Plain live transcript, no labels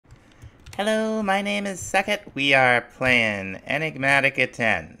Hello, my name is Suckit. We are playing Enigmatica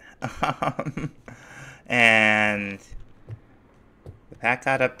 10. And the pack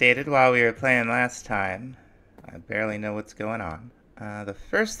got updated while we were playing last time. I barely know what's going on. The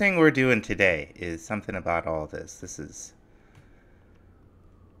first thing we're doing today is something about all this.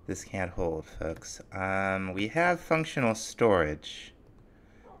 This can't hold, folks. We have functional storage,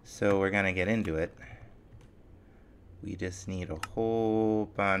 so we're gonna get into it. We just need a whole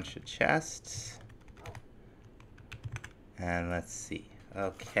bunch of chests. And let's see.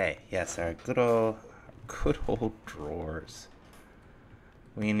 Okay, yes, our good old drawers.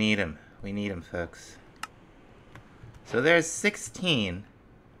 We need them. We need them, folks. So there's 16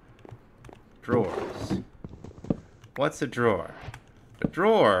 drawers. What's a drawer? A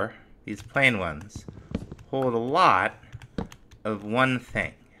drawer, these plain ones, hold a lot of one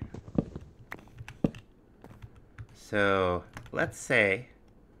thing. So let's say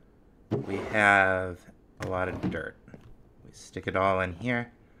we have a lot of dirt. We stick it all in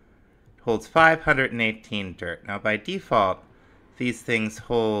here. It holds 518 dirt. Now by default, these things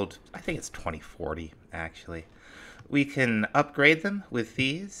hold, I think it's 2040 actually. We can upgrade them with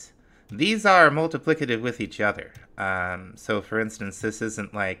these. These are multiplicative with each other. So for instance, this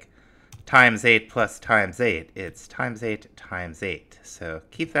isn't like times 8 plus times 8. It's times 8 times 8. So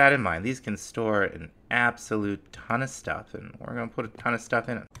keep that in mind. These can store an absolute ton of stuff, and we're going to put a ton of stuff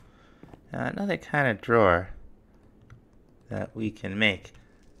in it. Another kind of drawer that we can make.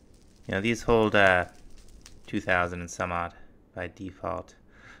 You know, these hold 2,000 and some odd by default.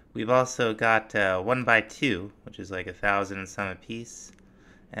 We've also got 1x2, which is like 1,000 and some a piece.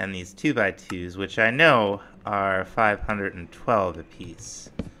 And these 2x2s, which I know are 512 a piece.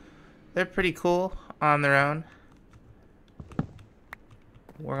 They're pretty cool on their own.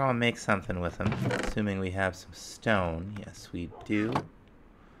 We're gonna make something with them, assuming we have some stone. Yes, we do.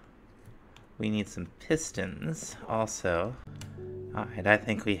 We need some pistons also. Alright, I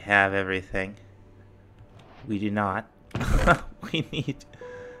think we have everything. We do not. We need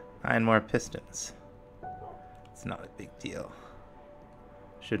 9 more pistons. It's not a big deal.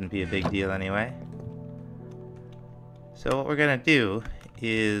 Shouldn't be a big deal anyway. So what we're gonna do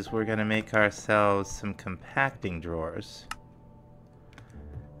is we're gonna make ourselves some compacting drawers.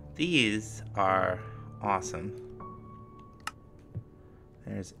 These are awesome.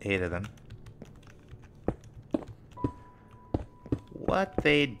 There's 8 of them. What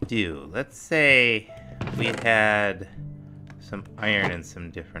they do, let's say we had some iron in some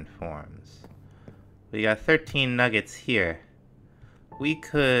different forms. We got 13 nuggets here. We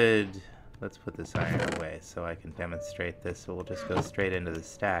could, let's put this iron away so I can demonstrate this, so we'll just go straight into the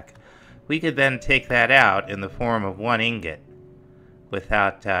stack. We could then take that out in the form of 1 ingot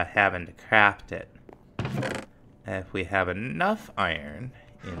without having to craft it. And if we have enough iron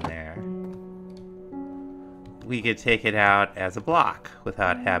in there, we could take it out as a block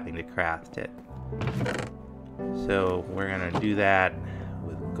without having to craft it. So we're gonna do that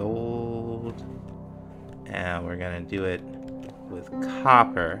with gold, and we're gonna do it with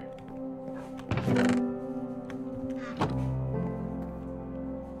copper.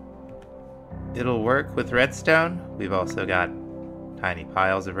 It'll work with redstone. We've also got tiny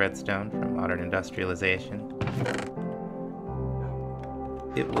piles of redstone from modern industrialization.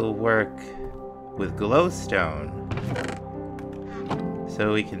 It will work with glowstone.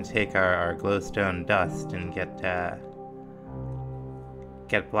 So we can take our glowstone dust and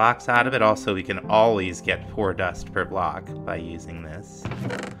get blocks out of it. Also, we can always get 4 dust per block by using this.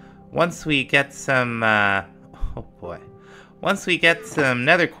 Once we get some, oh boy. Once we get some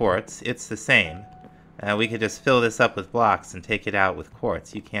nether quartz, it's the same. We could just fill this up with blocks and take it out with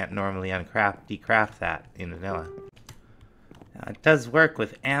quartz. You can't normally decraft that in vanilla. Now, it does work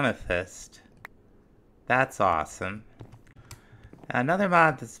with amethyst. That's awesome. Another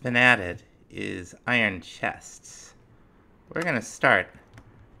mod that's been added is iron chests. We're gonna start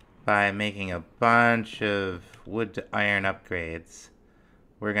by making a bunch of wood to iron upgrades.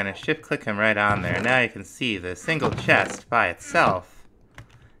 We're gonna shift click them right on there. Now you can see the single chest by itself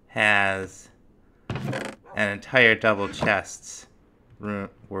has an entire double chest's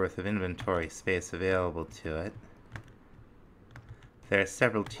worth of inventory space available to it. There are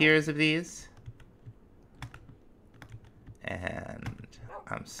several tiers of these, and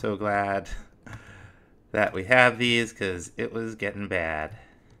I'm so glad that we have these because it was getting bad.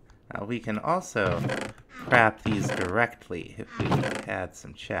 We can also craft these directly if we had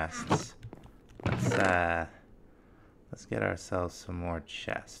some chests. Let's get ourselves some more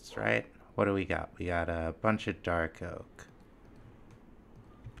chests, right? What do we got? We got a bunch of dark oak.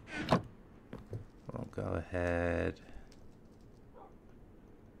 We'll go ahead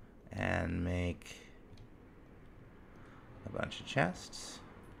and and make a bunch of chests.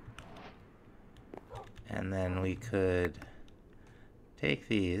 And then we could take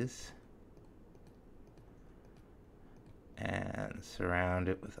these and surround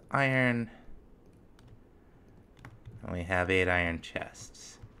it with iron. And we have 8 iron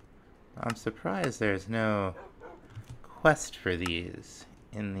chests. I'm surprised there's no quest for these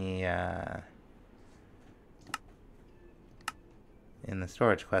in the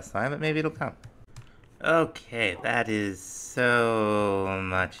storage quest line, but maybe it'll come. Okay, that is so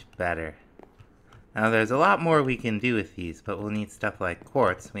much better. Now there's a lot more we can do with these, but we'll need stuff like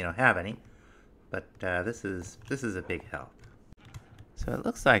quartz. We don't have any, but this is a big help. So it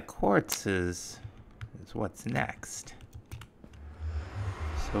looks like quartz is what's next.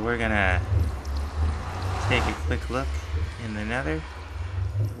 So we're gonna take a quick look in the nether.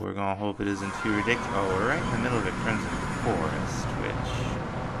 We're gonna hope it isn't too ridiculous. Oh, we're right in the middle of a crimson forest, which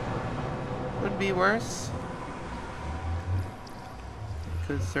would be worse. It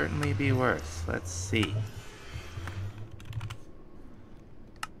could certainly be worse. Let's see.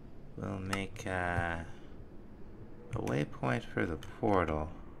 We'll make a waypoint for the portal.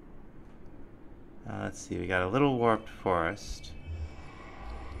 Let's see, we got a little warped forest.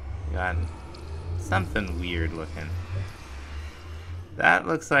 We got something weird looking. That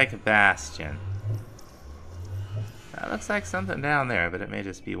looks like a bastion. That looks like something down there, but it may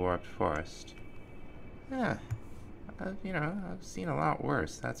just be warped forest. Yeah, I've seen a lot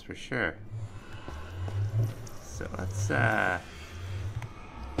worse, that's for sure. So let's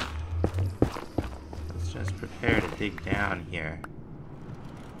just prepare to dig down here.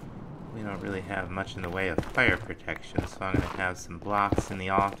 We don't really have much in the way of fire protection, so I'm going to have some blocks in the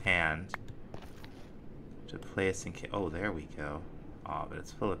offhand to place in case. Oh, there we go. Oh, but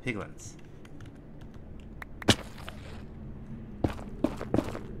it's full of piglins.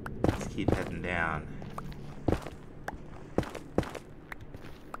 Let's keep heading down.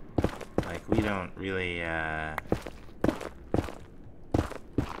 Like, we don't really, we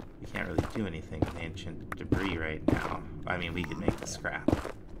can't really do anything with ancient debris right now. I mean, we could make the scrap.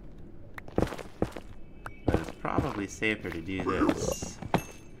 But it's probably safer to do this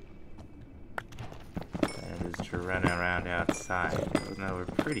than it is to run around outside. Even though we're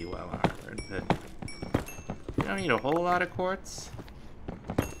pretty well armored, but we don't need a whole lot of quartz.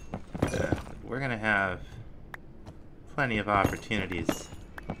 We're gonna have plenty of opportunities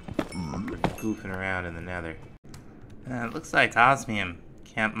for goofing around in the nether. It looks like osmium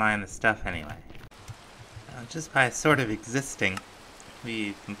can't mine the stuff anyway. Just by sort of existing,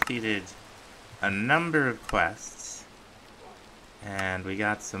 we completed a number of quests, and we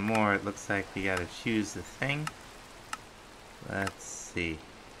got some more. It looks like we gotta choose the thing. Let's see.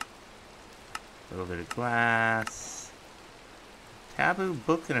 A little bit of glass. Taboo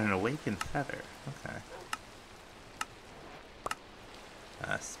book and an awakened feather. Okay.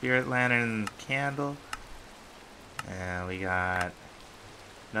 Spirit lantern candle. And we got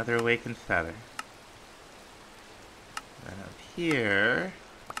another awakened feather. And up here,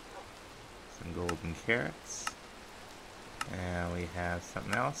 some golden carrots. And we have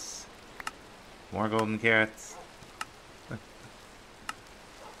something else. More golden carrots.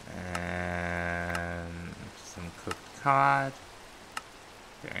 And some cooked cod.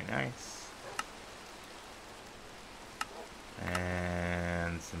 Very nice.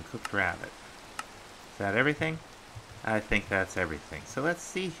 And some cooked rabbit. Is that everything? I think that's everything. So let's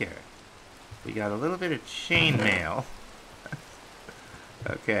see here. We got a little bit of chainmail.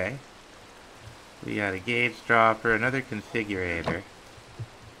 Okay. We got a gauge dropper, another configurator.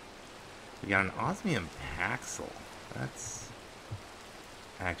 We got an osmium paxel. That's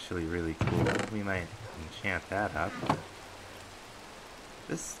actually really cool. We might enchant that up.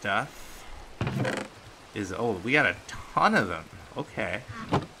 This stuff is old. We got a ton of them. Okay.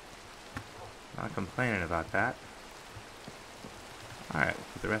 Not complaining about that. Alright, we'll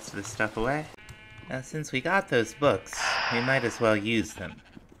put the rest of this stuff away. Now, since we got those books, we might as well use them.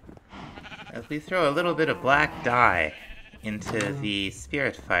 If we throw a little bit of black dye into the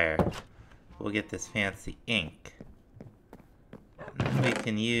spirit fire, we'll get this fancy ink. And then we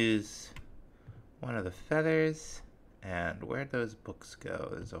can use one of the feathers. And where'd those books go?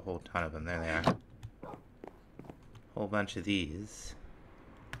 There's a whole ton of them. There they are. Whole bunch of these.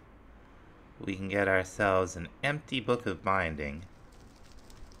 We can get ourselves an empty book of binding.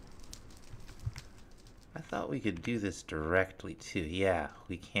 I thought we could do this directly too. Yeah,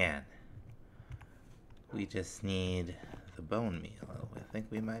 we can. We just need the bone meal. I think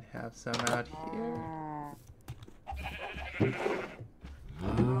we might have some out here.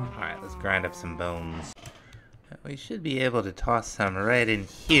 Alright, let's grind up some bones. We should be able to toss some right in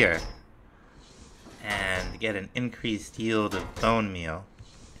here and get an increased yield of bone meal.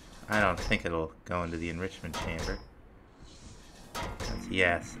 I don't think it'll go into the enrichment chamber. That's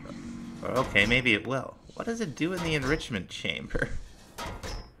yes. Or okay, maybe it will. What does it do in the enrichment chamber?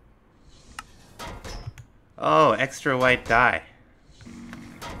 Oh, extra white dye.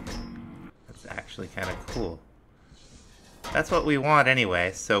 That's actually kind of cool. That's what we want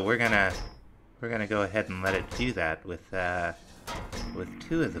anyway, so we're gonna go ahead and let it do that with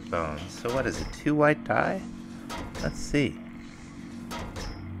 2 of the bones. So what is it, 2 white dye? Let's see.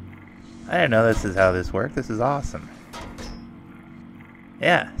 I didn't know this is how this worked. This is awesome.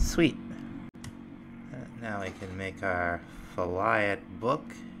 Yeah, sweet. Now we can make our Foliot book.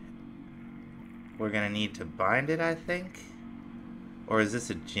 We're gonna need to bind it, I think. Or is this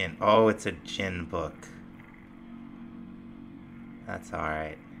a djinn? Oh, it's a djinn book. That's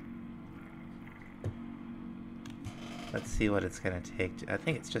alright. Let's see what it's gonna take. I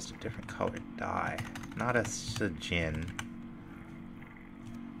think it's just a different colored dye. Not a djinn.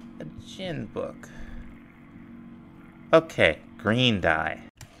 A djinn book. Okay, green dye.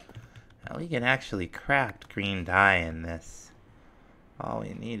 Now we can actually craft green dye in this. All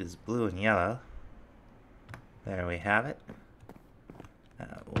we need is blue and yellow. There we have it.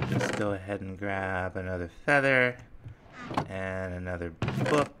 We'll just go ahead and grab another feather and another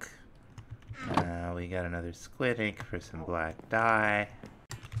book. We got another squid ink for some black dye.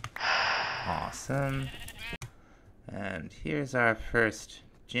 Awesome. And here's our first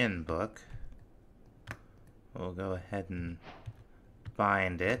djinn book. We'll go ahead and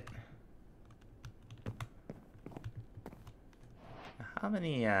bind it. How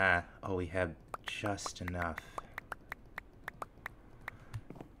many, oh, we have just enough.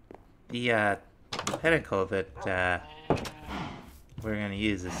 The pedicle that, we're going to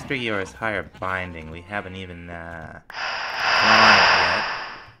use is Strigior's Higher Binding. We haven't even drawn it yet.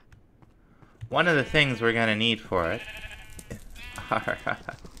 One of the things we're going to need for it are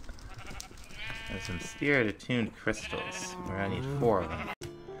some spirit-attuned crystals. We're going to need 4 of them.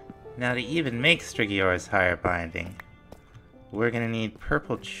 Now to even make Strigior's Higher Binding, we're going to need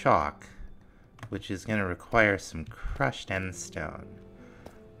purple chalk, which is going to require some crushed endstone.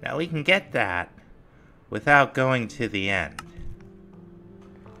 Now we can get that without going to the end.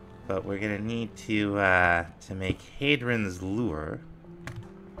 But we're gonna need to make Hadron's Lure,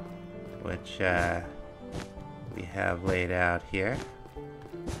 which we have laid out here.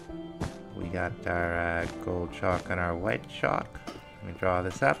 We got our gold chalk and our white chalk. Let me draw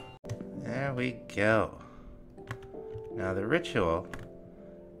this up. There we go. Now the ritual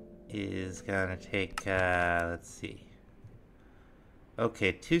is gonna take, let's see.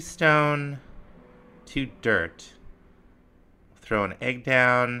 Okay, 2 stone, 2 dirt. Throw an egg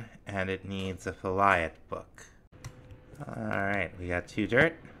down, and it needs a Foliot book. Alright, we got 2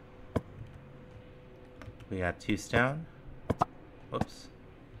 dirt. We got 2 stone. Whoops.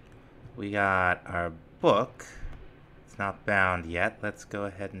 We got our book. It's not bound yet. Let's go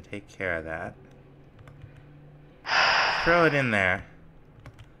ahead and take care of that. Throw it in there,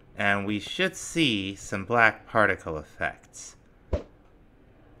 and we should see some black particle effects.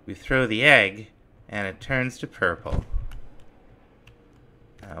 We throw the egg, and it turns to purple.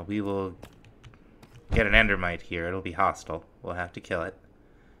 We will get an endermite here. It'll be hostile. We'll have to kill it.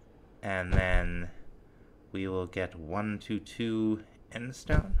 And then we will get 122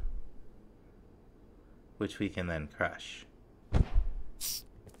 endstone, which we can then crush.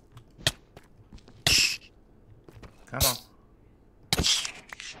 Come on.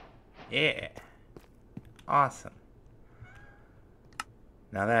 Yeah. Awesome.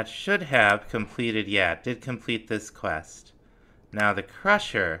 Now that should have completed, yeah, it did complete this quest. Now the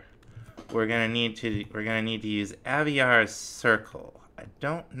crusher, we're gonna need to use Aviar's Circle. I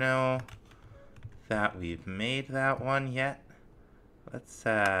don't know that we've made that one yet. Let's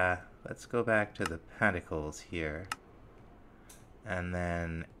go back to the pentacles here. And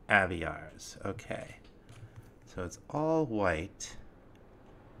then Aviar's. Okay. So it's all white.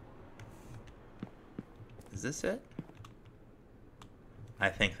 Is this it? I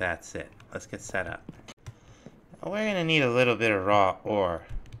think that's it. Let's get set up. We're gonna need a little bit of raw ore.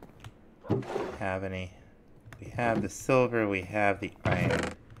 Have any? We have the silver, we have the iron,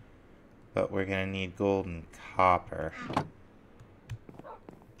 but we're gonna need gold and copper.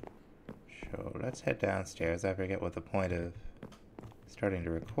 So let's head downstairs. I forget what the point of starting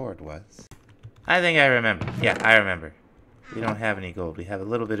to record was. I think I remember. Yeah, I remember. We don't have any gold. We have a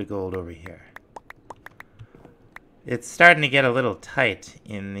little bit of gold over here. It's starting to get a little tight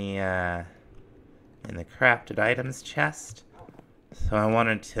in the crafted items chest, so I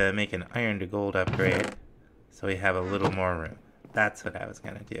wanted to make an iron to gold upgrade so we have a little more room. That's what I was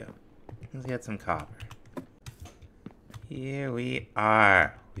gonna do. Let's get some copper. Here we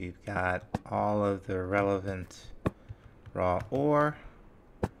are. We've got all of the relevant raw ore,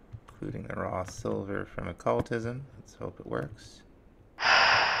 including the raw silver from occultism. Let's hope it works.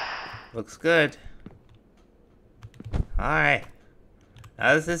 Looks good. Alright.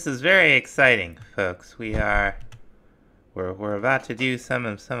 Now this is very exciting, folks. We're about to do some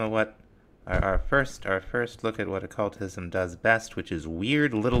of what our first look at what occultism does best, which is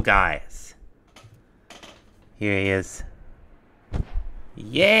weird little guys. Here he is.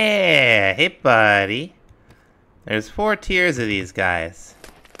 Yeah! Hey, buddy. There's 4 tiers of these guys.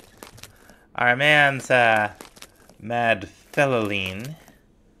 Our man's Mad Fellaline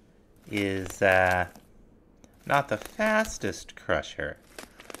is not the fastest crusher,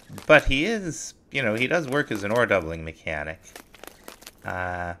 but he is, you know, he does work as an ore doubling mechanic.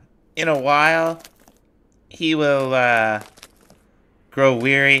 In a while, he will grow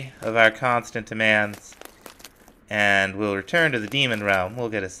weary of our constant demands and will return to the demon realm. We'll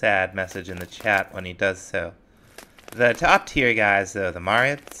get a sad message in the chat when he does so. The top tier guys, though, the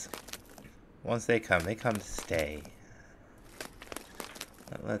Marids, once they come to stay.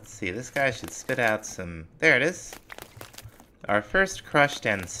 Let's see, this guy should spit out some... There it is. Our first crushed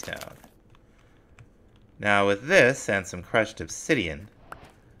endstone. Now with this and some crushed obsidian,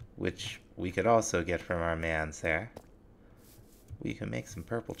 which we could also get from our mans there, we can make some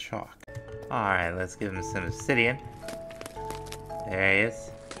purple chalk. Alright, let's give him some obsidian. There he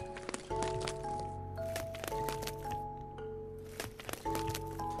is.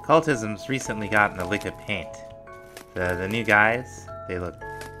 Occultism's recently gotten a lick of paint. The new guys, they look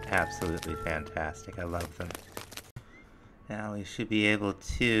absolutely fantastic. I love them. Now we should be able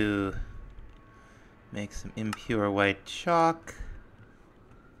to make some impure white chalk.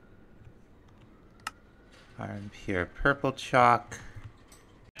 Our impure purple chalk.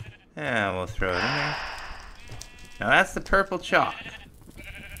 And we'll throw it in there. Now that's the purple chalk.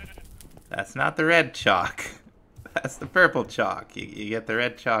 That's not the red chalk. That's the purple chalk. You get the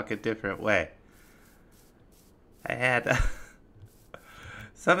red chalk a different way. I had...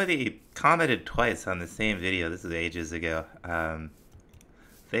 somebody commented twice on the same video. This is ages ago.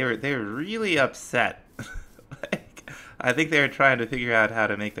 They were really upset. I think they were trying to figure out how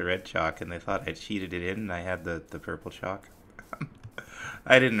to make the red chalk, and they thought I cheated it in, and I had the purple chalk.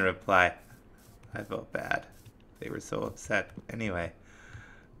 I didn't reply. I felt bad. They were so upset. Anyway,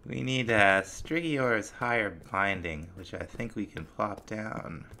 we need Stygior's higher binding, which I think we can plop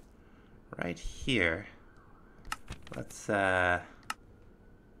down right here. Let's, never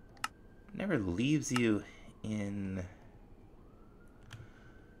leaves you in...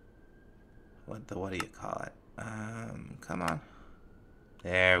 What do you call it? Come on.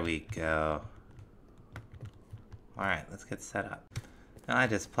 There we go. Alright, let's get set up. Now I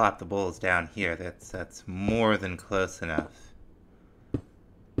just plopped the bowls down here. That's more than close enough.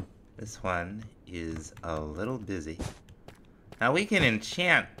 This one is a little busy. Now we can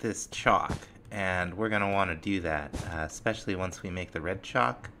enchant this chalk, and we're going to want to do that, especially once we make the red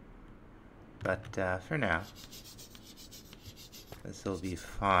chalk. But for now, this will be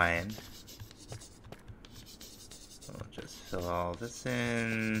fine. We'll just fill all this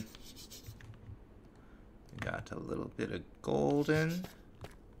in. We got a little bit of golden.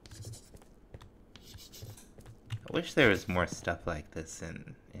 I wish there was more stuff like this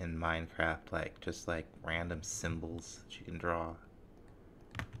in Minecraft, like just like random symbols that you can draw.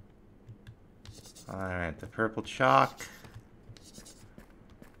 Alright, the purple chalk.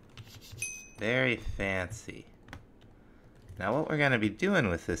 Very fancy. Now what we're going to be doing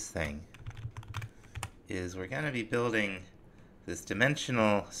with this thing is we're going to be building this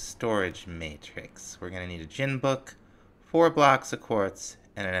dimensional storage matrix. We're going to need a gin book, 4 blocks of quartz,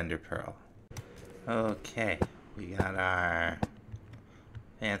 and an ender pearl. Okay, we got our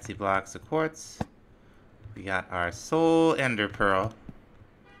fancy blocks of quartz. We got our soul ender pearl.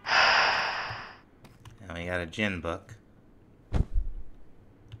 And we got a gin book.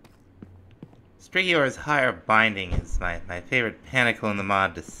 Stygior's higher binding is my favorite panicle in the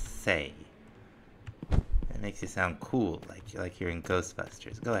mod to say. It makes you sound cool, like you're in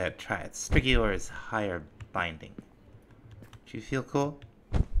Ghostbusters. Go ahead, try it. Stygior's higher binding. Do you feel cool?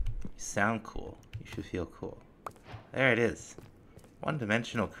 You sound cool. You should feel cool. There it is.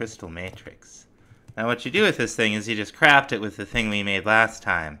 One-dimensional crystal matrix. Now what you do with this thing is you just craft it with the thing we made last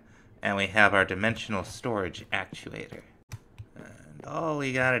time, and we have our dimensional storage actuator. And all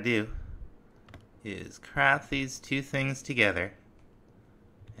we gotta do is craft these 2 things together,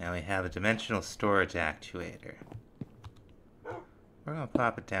 and we have a dimensional storage actuator. We're gonna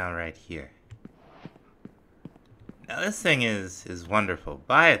pop it down right here. Now this thing is wonderful.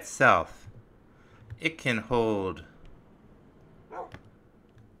 By itself, it can hold,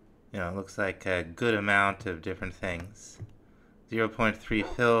 you know, it looks like a good amount of different things. 0.3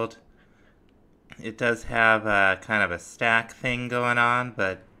 filled. It does have a kind of a stack thing going on,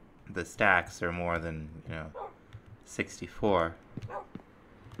 but the stacks are more than, 64.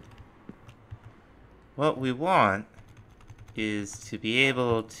 What we want is to be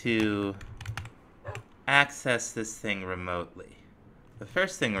able to access this thing remotely. The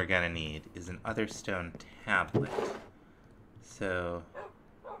first thing we're going to need is an Otherstone tablet. So,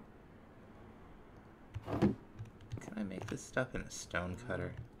 can I make this stuff in a stone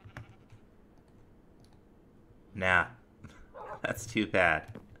cutter? Nah, that's too bad.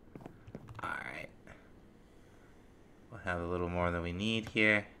 Alright. We'll have a little more than we need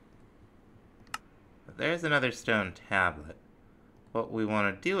here. But there's another stone tablet. What we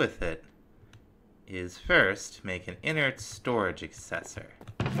want to do with it is first make an inert storage accessor.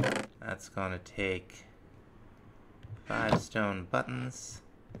 That's going to take 5 stone buttons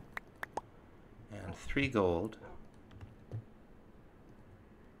and 3 gold.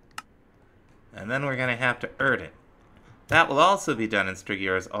 And then we're going to have to earn it. That will also be done in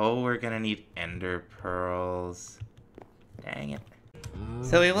Strigior's. Oh, we're going to need ender pearls. Dang it.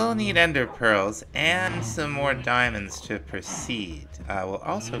 So we will need ender pearls and some more diamonds to proceed. We're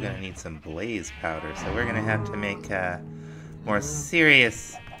also going to need some blaze powder, so we're going to have to make a more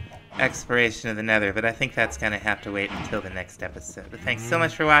serious exploration of the nether, but I think that's going to have to wait until the next episode. But thanks so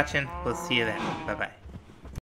much for watching. We'll see you then. Bye-bye.